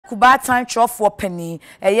Kubatan Chofo Penny,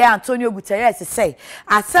 Antonio Guterres say,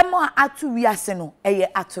 Asemo atu wiase eye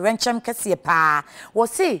atorenchem kese pa. Wo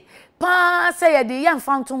say, pa say the young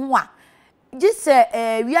fountain wa. Just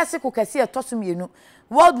wiase ko kese etoso mienu.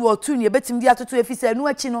 World War II ne betim di atoto efise no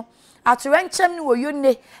achi no. Atorenchem ni wo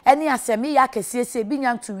yone ene asemi ya kese se bi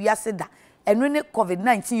nyanto wiase da. Eno ne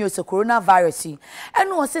COVID-19 yo se coronavirus.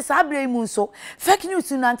 Eno wo se sabre mu nso fake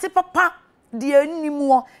news na nte papa de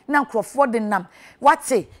animu na nkrofo de nam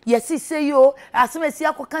wate yesi say yo asemesi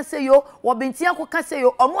akoka say yo wo benti akoka say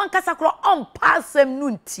yo omo ankasa kro on passem nu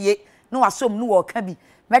ntie na wasom nu wo ka bi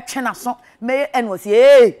metwe na so me eno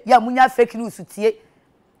say ya munya fake news tie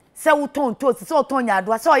se wo ton to se wo ton nya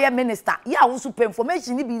do se o ye minister ya wo super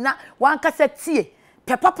information ni bi na wan kasa tie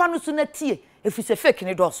pe papa no so na tie efise fake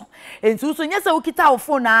ni do so enti so nya se wo kita wo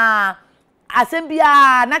phone na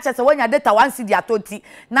asembia na chese wanya data 1 cd atoti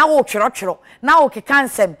na wo twero na wo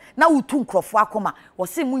kekansem na wo tu nkrofo akoma wo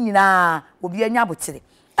se mu nyina obi anya botire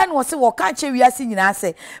ene wo se wo ka che wiase nyina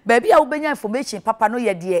se ba bia wo benya information papa no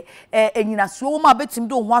ye de enyina so wo ma betim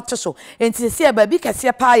do ho atoso enti se ba bi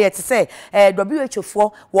kase pa ye te se WHO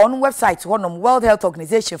fo won website wonom World Health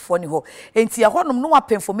Organization fo ni ho enti honom no wa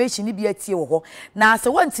information ni bi atie wo ho na se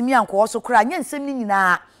wantimi anko so kra nya nsem ni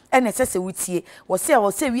nyina ene sese wutie wo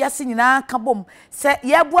se wiase nyina ka bom se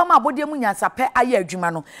ye bua ma abode mu nyansape aye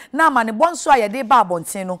adwuma no na ama ne bonso aye de ba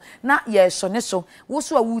abonten no na ye so ne so wo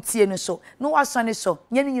so a wutie no so no waso ne so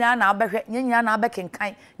nye nyina na abehwe nye nyina na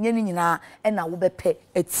abekenkan nye nyina ena wo bepe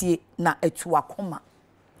atie na atu akoma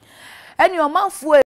ene omanfo